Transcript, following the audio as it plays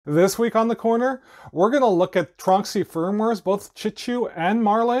This week on the corner, we're going to look at Tronxy firmwares, both Chitu and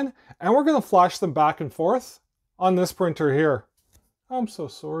Marlin, and we're going to flash them back and forth on this printer here. I'm so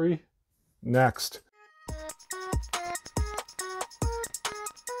sorry. Next.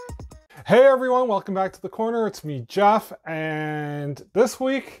 Hey everyone, welcome back to the corner. It's me, Jeff, and this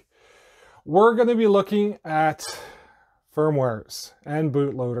week we're going to be looking at firmwares and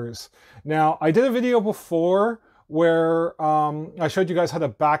bootloaders. Now, I did a video before where I showed you guys how to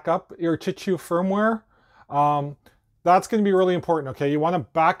back up your Chitu firmware. That's going to be really important, okay? You want to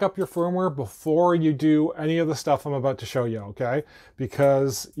back up your firmware before you do any of the stuff I'm about to show you, okay?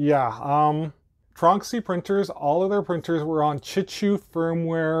 Because, yeah, Tronxy printers, all of their printers were on Chitu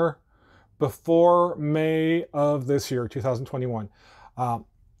firmware before May of this year, 2021.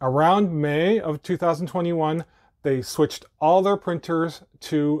 Around May of 2021, they switched all their printers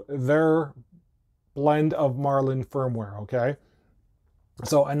to their blend of Marlin firmware, okay?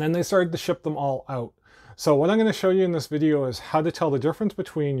 So, and then they started to ship them all out. So what I'm going to show you in this video is how to tell the difference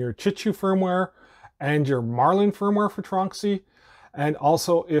between your Chitu firmware and your Marlin firmware for Tronxy. And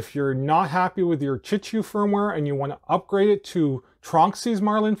also, if you're not happy with your Chitu firmware and you want to upgrade it to Tronxy's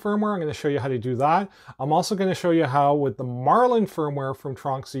Marlin firmware, I'm going to show you how to do that. I'm also going to show you how with the Marlin firmware from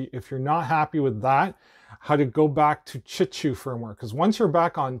Tronxy, if you're not happy with that, how to go back to Chitu firmware. Because once you're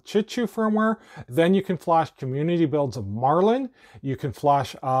back on Chitu firmware, then you can flash community builds of Marlin, you can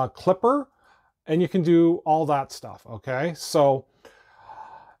flash Clipper, and you can do all that stuff, okay? So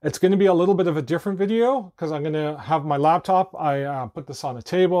it's going to be a little bit of a different video because I'm going to have my laptop. I put this on a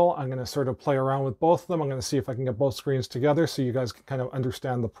table. I'm going to sort of play around with both of them. I'm going to see if I can get both screens together so you guys can kind of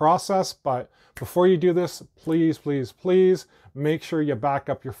understand the process. But before you do this, please, please, please make sure you back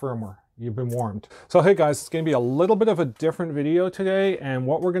up your firmware. You've been warned. So hey guys, it's going to be a little bit of a different video today. And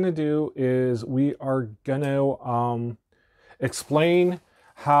what we're going to do is we are going to explain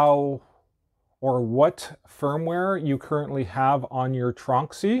how or what firmware you currently have on your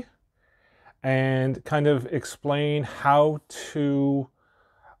Tronxy and kind of explain how to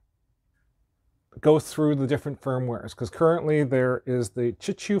go through the different firmwares, because currently there is the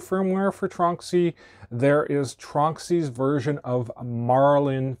Chitu firmware for Tronxy. There is Tronxy's version of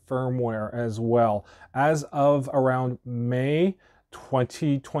Marlin firmware as well. As of around May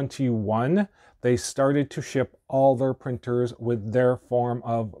 2021, they started to ship all their printers with their form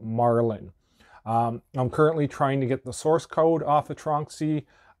of Marlin. I'm currently trying to get the source code off of Tronxy.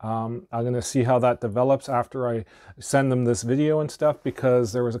 I'm going to see how that develops after I send them this video and stuff,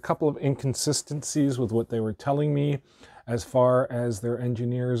 because there was a couple of inconsistencies with what they were telling me as far as their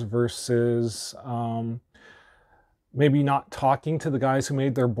engineers versus maybe not talking to the guys who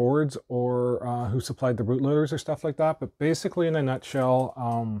made their boards or who supplied the bootloaders or stuff like that. But basically, in a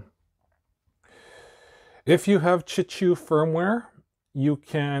nutshell, if you have Chitu firmware, you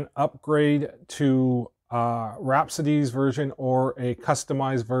can upgrade to Rhapsody's version or a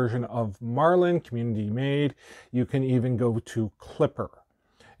customized version of Marlin, community made. You can even go to Clipper.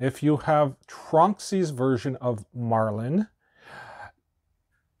 If you have Tronxy's version of Marlin,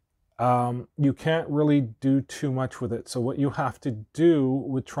 you can't really do too much with it. So what you have to do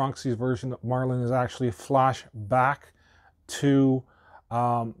with Tronxy's version of Marlin is actually flash back to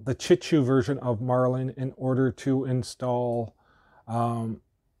the Chitu version of Marlin in order to install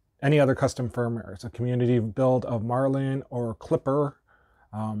any other custom firmware. It's a community build of Marlin or Clipper.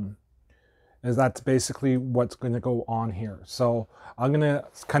 That's basically what's going to go on here. So I'm going to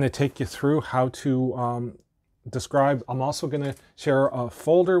kind of take you through how to describe. I'm also going to share a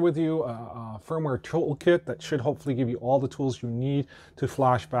folder with you, a firmware toolkit that should hopefully give you all the tools you need to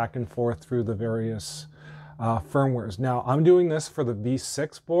flash back and forth through the various firmwares. Now, I'm doing this for the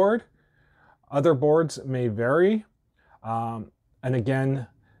V6 board. Other boards may vary. And again,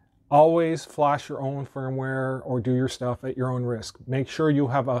 always flash your own firmware or do your stuff at your own risk. Make sure you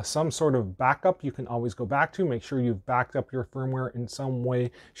have some sort of backup you can always go back to. Make sure you've backed up your firmware in some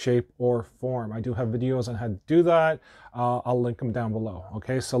way, shape, or form. I do have videos on how to do that. I'll link them down below.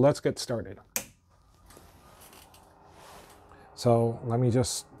 Okay, so let's get started. So let me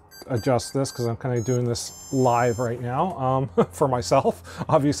just adjust this because I'm kind of doing this live right now for myself.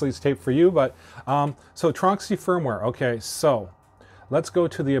 Obviously it's taped for you, but so Tronxy firmware. Okay, so let's go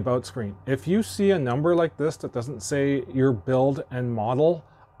to the About screen. If you see a number like this that doesn't say your build and model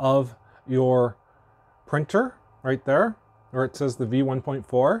of your printer right there, or it says the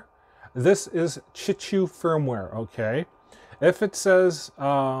V1.4, this is Chitu firmware, okay? If it says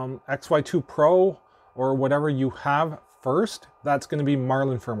XY2 Pro or whatever you have first, that's going to be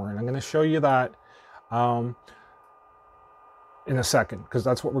Marlin firmware. And I'm going to show you that in a second, because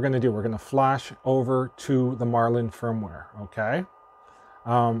that's what we're going to do. We're going to flash over to the Marlin firmware, okay?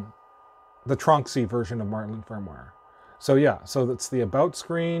 the Tronxy version of Marlin firmware. So yeah, so that's the about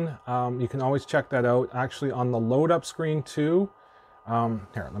screen. You can always check that out. Actually on the load up screen too.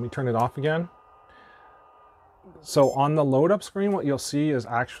 Here, let me turn it off again. So on the load up screen, what you'll see is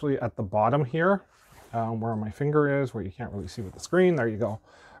actually at the bottom here, where my finger is, where you can't really see with the screen. There you go.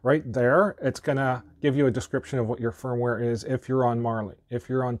 Right there, it's gonna give you a description of what your firmware is if you're on Marlin. If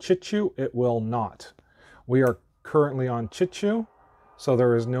you're on Chitu, it will not. We are currently on Chitu, so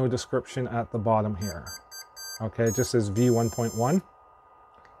there is no description at the bottom here. Okay, it just says V1.1.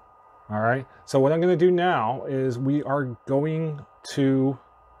 All right, so what I'm gonna do now is we are going to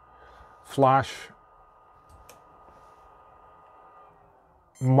flash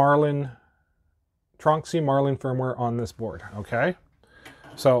Marlin, Tronxy Marlin firmware on this board, okay?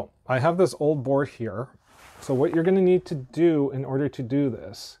 So I have this old board here. So what you're gonna need to do in order to do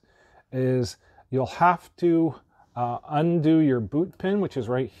this is you'll have to undo your boot pin, which is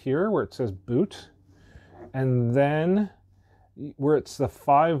right here where it says boot. And then where it's the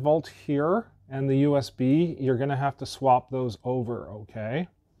 5 volt here and the USB, you're gonna have to swap those over, okay?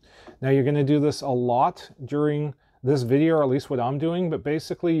 Now you're gonna do this a lot during this video, or at least what I'm doing, but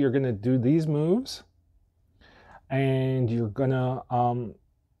basically you're gonna do these moves and you're gonna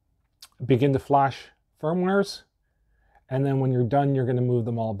begin to flash firmwares, and then when you're done, you're gonna move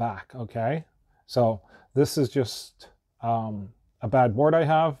them all back, okay? So this is just a bad board I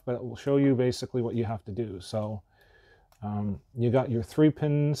have, but it will show you basically what you have to do. So you got your 3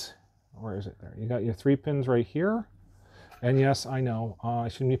 pins, where is it there? You got your 3 pins right here. And yes, I know, I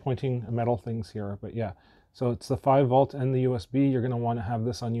shouldn't be pointing metal things here, but yeah. So it's the 5 volt and the USB. You're gonna wanna have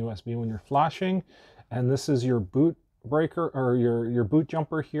this on USB when you're flashing. And this is your boot breaker, or your boot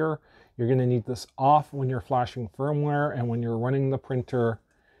jumper here. You're gonna need this off when you're flashing firmware, and when you're running the printer,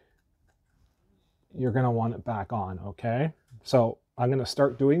 you're gonna want it back on, okay? So I'm gonna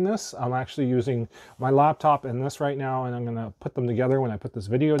start doing this. I'm actually using my laptop and this right now, and I'm gonna put them together when I put this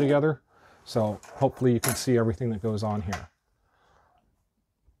video together. So hopefully you can see everything that goes on here.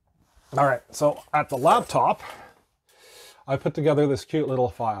 All right, so at the laptop, I put together this cute little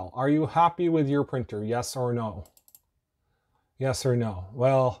file. Are you happy with your printer? Yes or no? Yes or no?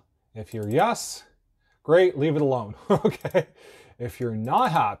 Well, if you're yes, great, leave it alone, okay? If you're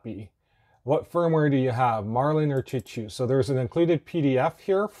not happy, what firmware do you have, Marlin or Chitu? So there's an included PDF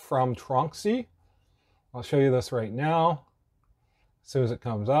here from Tronxy. I'll show you this right now, as soon as it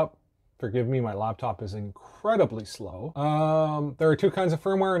comes up. Forgive me, my laptop is incredibly slow. There are 2 kinds of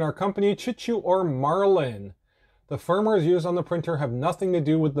firmware in our company, Chitu or Marlin. The firmwares used on the printer have nothing to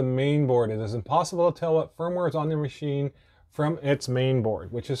do with the main board. It is impossible to tell what firmware is on the machine from its main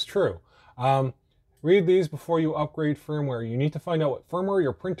board, which is true. Read these before you upgrade firmware. You need to find out what firmware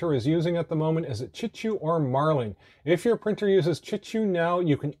your printer is using at the moment. Is it Chitu or Marlin? If your printer uses Chitu now,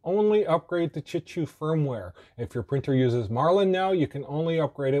 you can only upgrade to Chitu firmware. If your printer uses Marlin now, you can only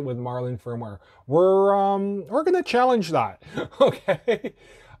upgrade it with Marlin firmware. We're gonna challenge that, okay?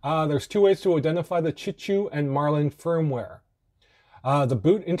 There's 2 ways to identify the Chitu and Marlin firmware. The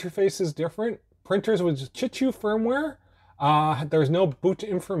boot interface is different. Printers with Chitu firmware, there's no boot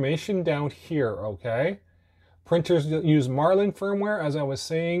information down here, okay? Printers that use Marlin firmware, as I was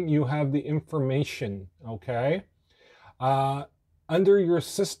saying, you have the information, okay? Under your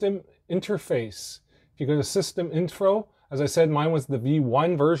system interface, if you go to system info, as I said, mine was the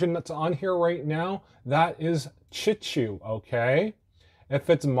V1 version that's on here right now. That is Chitu, okay? If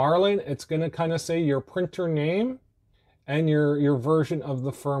it's Marlin, it's gonna kind of say your printer name and your version of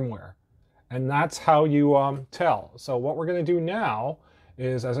the firmware. And that's how you tell. So what we're gonna do now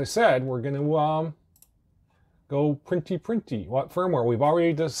is, as I said, we're gonna go printy. What firmware? We've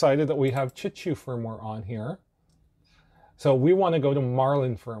already decided that we have Chitu firmware on here. So we wanna go to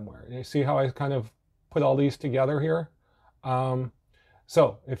Marlin firmware. You see how I kind of put all these together here?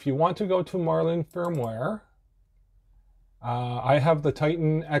 So if you want to go to Marlin firmware, I have the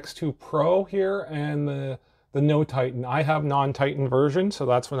Titan X2 Pro here and the no Titan. I have non-Titan version, so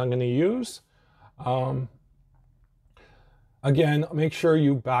that's what I'm going to use. Again, make sure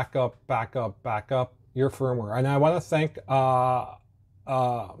you back up your firmware. And I want to thank one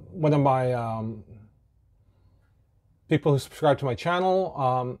of my people who subscribe to my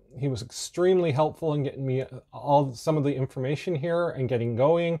channel. He was extremely helpful in getting me some of the information here and getting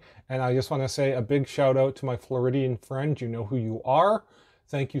going. And I just want to say a big shout out to my Floridian friend. You know who you are.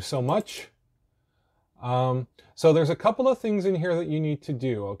 Thank you so much. So there's a couple of things in here that you need to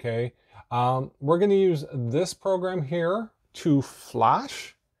do, okay? We're going to use this program here to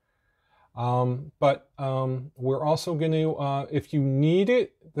flash. But we're also going to, if you need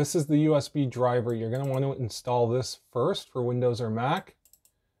it, this is the USB driver. You're going to want to install this first for Windows or Mac.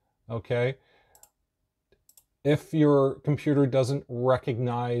 okay, if your computer doesn't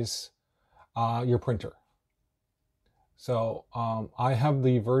recognize your printer. So I have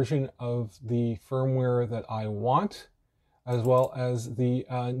the version of the firmware that I want, as well as the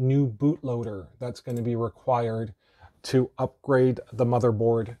new bootloader that's going to be required to upgrade the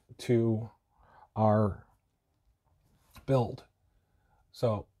motherboard to our build.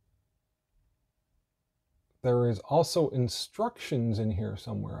 So there is also instructions in here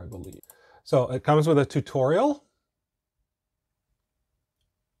somewhere, I believe. So it comes with a tutorial.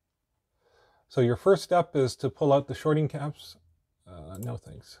 So your first step is to pull out the shorting caps. No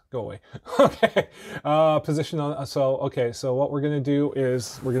thanks, go away. Okay, position on, so what we're gonna do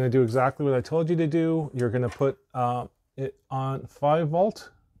is we're gonna do exactly what I told you to do. You're gonna put it on 5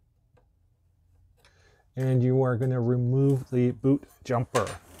 volt. And you are gonna remove the boot jumper,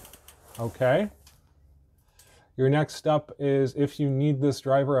 okay? Your next step is, if you need this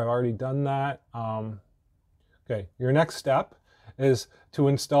driver, I've already done that. Okay, your next step is to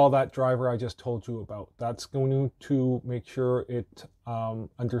install that driver I just told you about. That's going to make sure it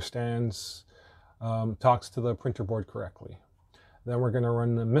understands, talks to the printer board correctly. Then we're going to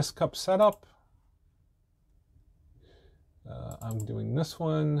run the miscup setup. I'm doing this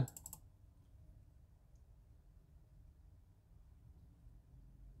one.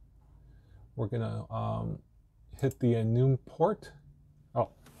 We're going to hit the enum port. Oh,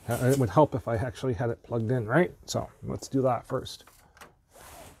 it would help if I actually had it plugged in, right? So let's do that first.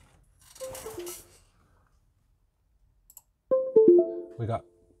 We got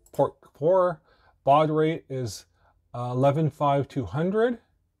port 4, baud rate is 11.5200.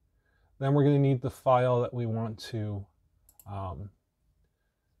 Then we're going to need the file that we want to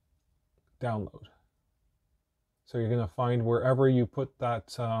download. So you're going to find wherever you put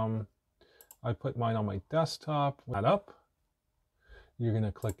that, I put mine on my desktop, that up. You're going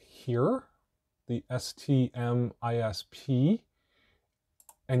to click here, the STMISP,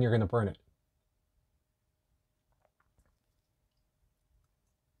 and you're going to burn it.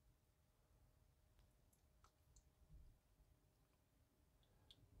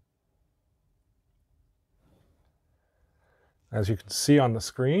 As you can see on the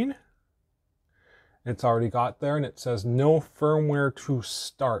screen, it's already got there and it says no firmware to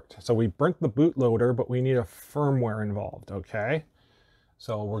start. So we burnt the bootloader, but we need a firmware involved, okay?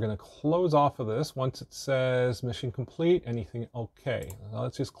 So we're going to close off of this once it says mission complete, anything okay. Now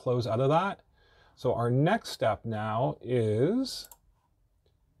let's just close out of that. So our next step now is,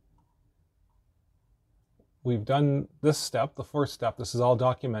 we've done this step, the 4th step. This is all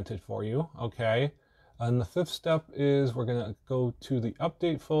documented for you, okay? And the 5th step is we're going to go to the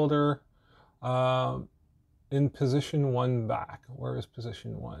update folder in position 1 back. Where is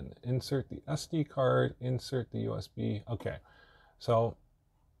position 1? Insert the SD card, insert the USB. Okay, so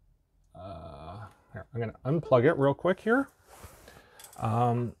here, I'm going to unplug it real quick here.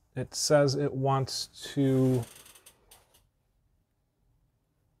 It says it wants to,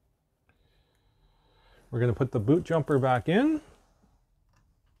 we're going to put the boot jumper back in.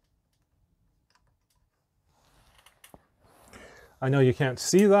 I know you can't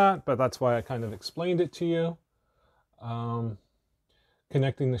see that, but that's why I kind of explained it to you.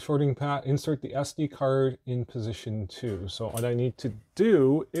 Connecting the shorting pad, insert the SD card in position 2. So what I need to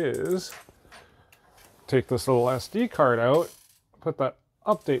do is take this little SD card out, put that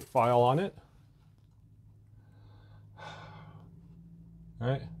update file on it. All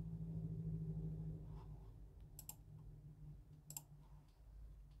right.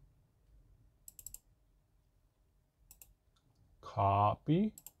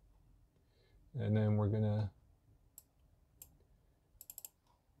 Copy, and then we're gonna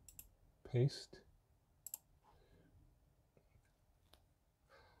paste.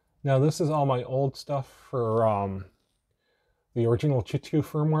 Now this is all my old stuff for the original Chitu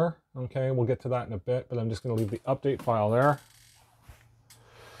firmware. Okay, we'll get to that in a bit, but I'm just gonna leave the update file there.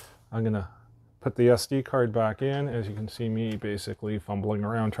 I'm gonna put the SD card back in. As you can see me basically fumbling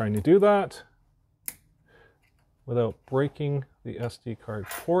around trying to do that without breaking the SD card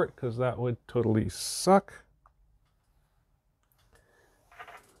port, because that would totally suck.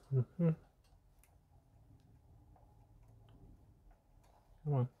 Come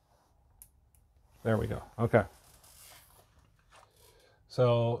on. There we go. Okay.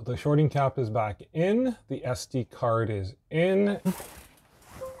 So the shorting cap is back in. The SD card is in.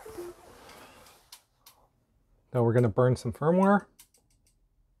 Now we're going to burn some firmware.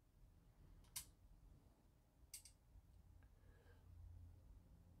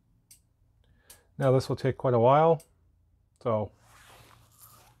 Now this will take quite a while, so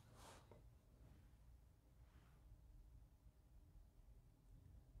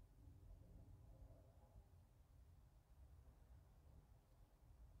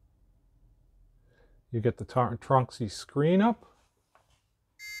You get the Tronxy screen up.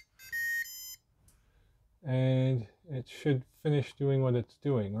 And it should finish doing what it's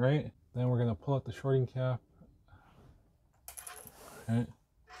doing, right? Then we're going to pull out the shorting cap. Okay.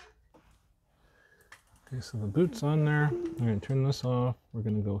 Okay, so the boot's on there. I'm going to turn this off. We're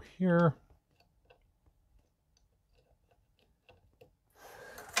going to go here.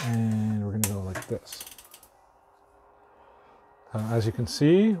 And we're going to go like this. As you can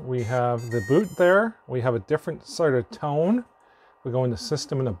see, we have the boot there. We have a different sort of tone. We go into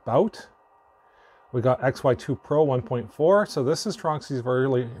System and About. We got XY2 Pro 1.4. So this is Tronxy's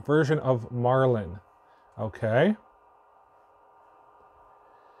version of Marlin. Okay.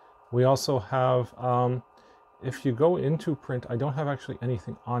 We also have, if you go into print, I don't have actually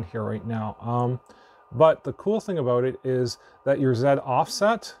anything on here right now. But the cool thing about it is that your Z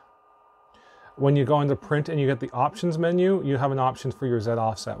offset, when you go into print and you get the options menu, you have an option for your Z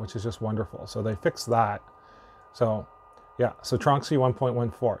offset, which is just wonderful. So they fixed that. So yeah, so Tronxy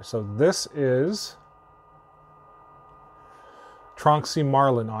 1.14. So this is Tronxy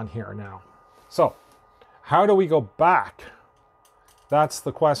Marlin on here now. So how do we go back? That's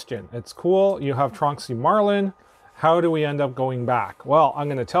the question. It's cool. You have Tronxy Marlin. How do we end up going back? Well, I'm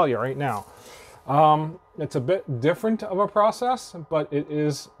going to tell you right now. It's a bit different of a process, but it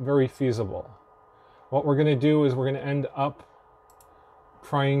is very feasible. What we're going to do is we're going to end up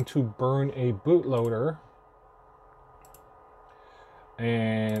trying to burn a bootloader.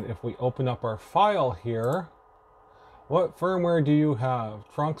 And if we open up our file here, what firmware do you have?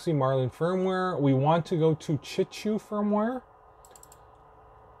 Tronxy Marlin firmware. We want to go to Chitu firmware.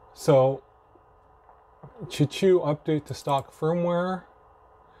 So Chitu update to stock firmware.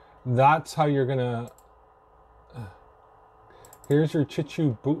 That's how you're gonna, here's your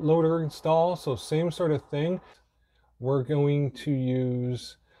Chitu bootloader install. So same sort of thing. We're going to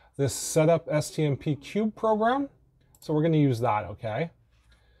use this setup STMP cube program. So we're gonna use that, okay?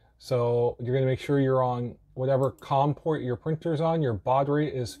 So you're gonna make sure you're on whatever COM port your printer's on. Your baud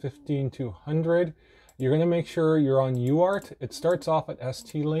rate is 15200. You're gonna make sure you're on UART. It starts off at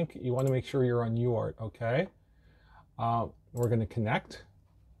ST-Link. You wanna make sure you're on UART, okay? We're gonna connect.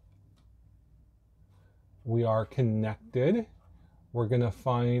 We are connected. We're gonna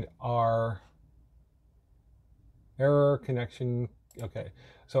find our error connection. Okay,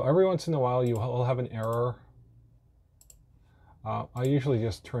 so every once in a while you will have an error. I usually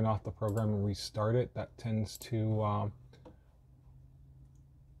just turn off the program and restart it. That tends to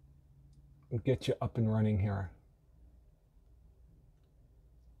get you up and running here.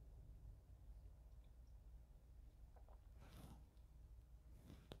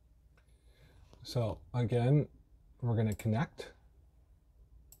 So again, we're going to connect.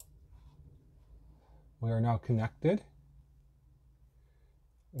 We are now connected.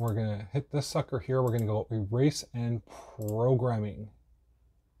 We're going to hit this sucker here. We're going to go erase and programming.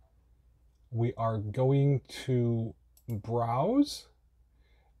 We are going to browse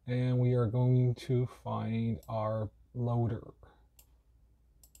and we are going to find our loader.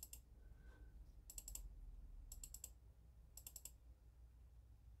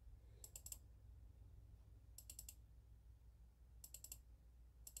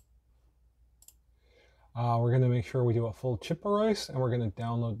 We're going to make sure we do a full chip erase and we're going to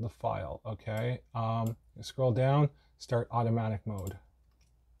download the file. Okay. Scroll down, start automatic mode.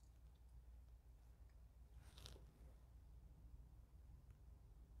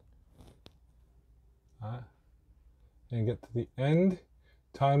 And get to the end,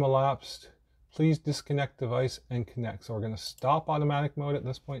 time elapsed. Please disconnect device and connect. So we're going to stop automatic mode at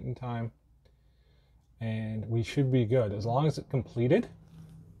this point in time. And we should be good as long as it completed.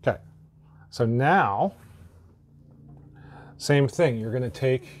 Okay. So now, same thing. You're going to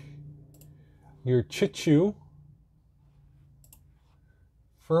take your Chitu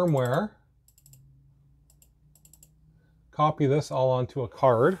firmware, copy this all onto a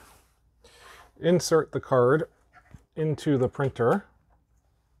card, insert the card into the printer,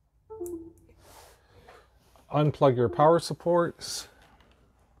 unplug your power supports,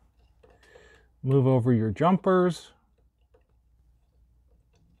 move over your jumpers,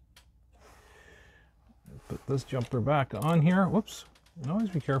 put this jumper back on here. Whoops. Always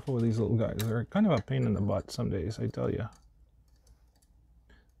be careful with these little guys. They're kind of a pain in the butt some days, I tell you.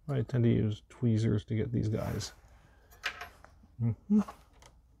 I tend to use tweezers to get these guys.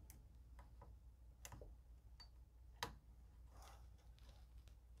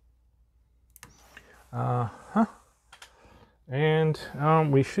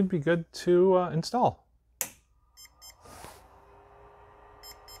 And we should be good to install.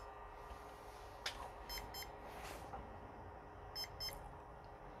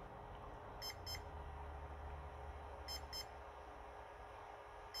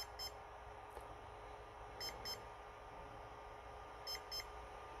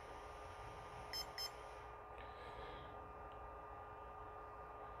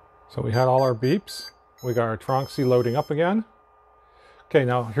 So we had all our beeps. We got our Tronxy loading up again. Okay,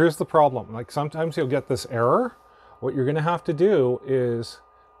 now here's the problem. Like sometimes you'll get this error. What you're gonna have to do is,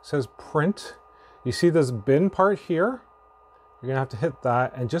 it says print. You see this bin part here? You're gonna have to hit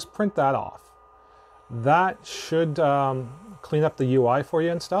that and just print that off. That should clean up the UI for you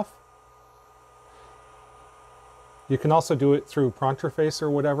and stuff. You can also do it through Pronterface or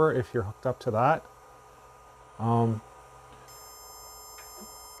whatever if you're hooked up to that.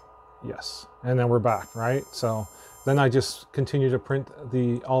 Yes, and then we're back, right? So then I just continue to print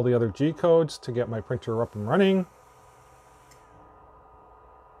all the other G codes to get my printer up and running.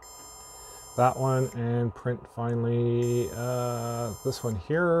 That one, and print finally this one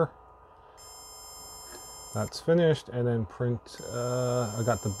here. That's finished, and then print, I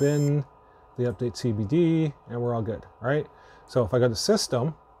got the bin, the update CBD, and we're all good, right? So if I go to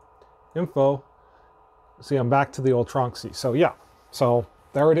system, info, see I'm back to the old Tronxy. So yeah, so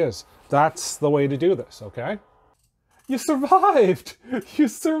there it is. That's the way to do this, okay? You survived! You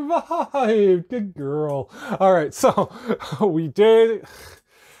survived! Good girl. All right, so we did.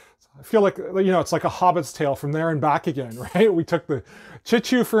 I feel like, you know, it's like a Hobbit's tale from there and back again, right? We took the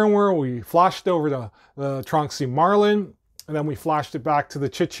Chitu firmware, we flashed over to the Tronxy Marlin, and then we flashed it back to the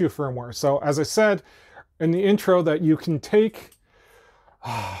Chitu firmware. So as I said in the intro, that you can take,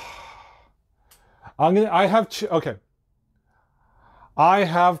 I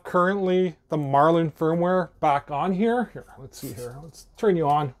have currently the Marlin firmware back on here. Here, let's see here. Let's turn you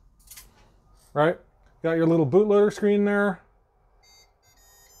on, right? Got your little bootloader screen there.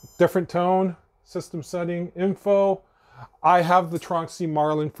 Different tone, system setting, info. I have the Tronxy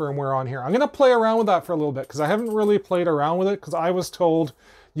Marlin firmware on here. I'm gonna play around with that for a little bit because I haven't really played around with it because I was told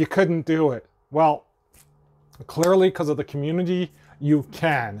you couldn't do it. Well, clearly because of the community, you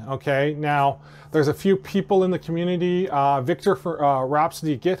can, okay? Now, there's a few people in the community, Victor for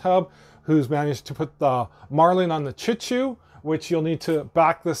Rhapsody GitHub, who's managed to put the Marlin on the Chitu, which you'll need to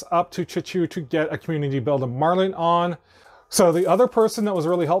back this up to Chitu to get a community build of Marlin on. So the other person that was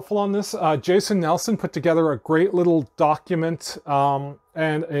really helpful on this, Jason Nelson, put together a great little document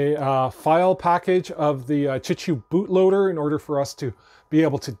and a file package of the Chitu bootloader in order for us to be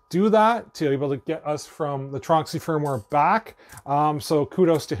able to do that, to be able to get us from the Tronxy firmware back. So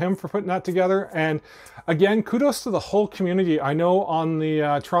kudos to him for putting that together. And again, kudos to the whole community. I know on the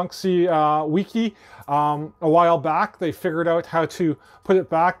Tronxy wiki, a while back, they figured out how to put it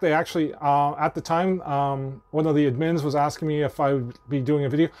back. They actually, at the time, one of the admins was asking me if I would be doing a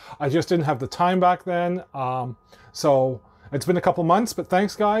video. I just didn't have the time back then. So it's been a couple months, but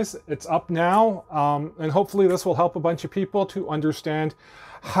thanks guys, it's up now. And hopefully this will help a bunch of people to understand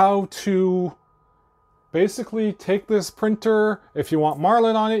how to basically take this printer. If you want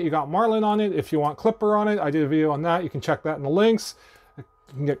Marlin on it, you got Marlin on it. If you want Clipper on it, I did a video on that. You can check that in the links. You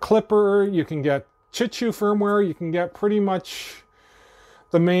can get Clipper, you can get Chitu firmware, you can get pretty much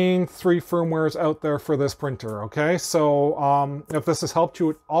the main 3 firmwares out there for this printer, okay? So if this has helped you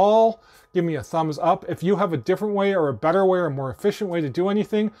at all, give me a thumbs up. If you have a different way or a better way or a more efficient way to do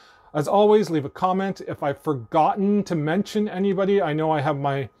anything, as always, leave a comment. If I've forgotten to mention anybody, I know I have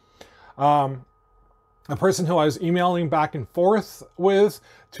my a person who I was emailing back and forth with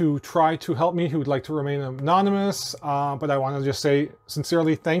to try to help me who would like to remain anonymous, but I want to just say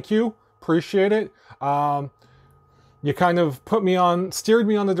sincerely thank you, appreciate it. You kind of steered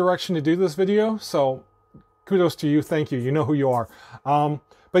me on the direction to do this video, so kudos to you, thank you, you know who you are.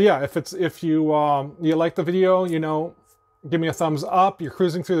 But yeah, if you like the video, you know, give me a thumbs up. You're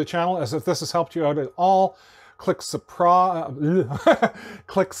cruising through the channel, as if this has helped you out at all. Click subscribe,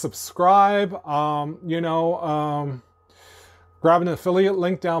 you know, grab an affiliate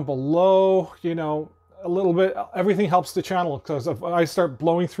link down below, you know, a little bit, everything helps the channel, because if I start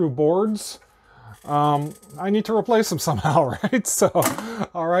blowing through boards, I need to replace them somehow, right? So,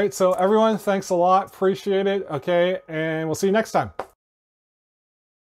 all right, so everyone, thanks a lot, appreciate it, okay, and we'll see you next time.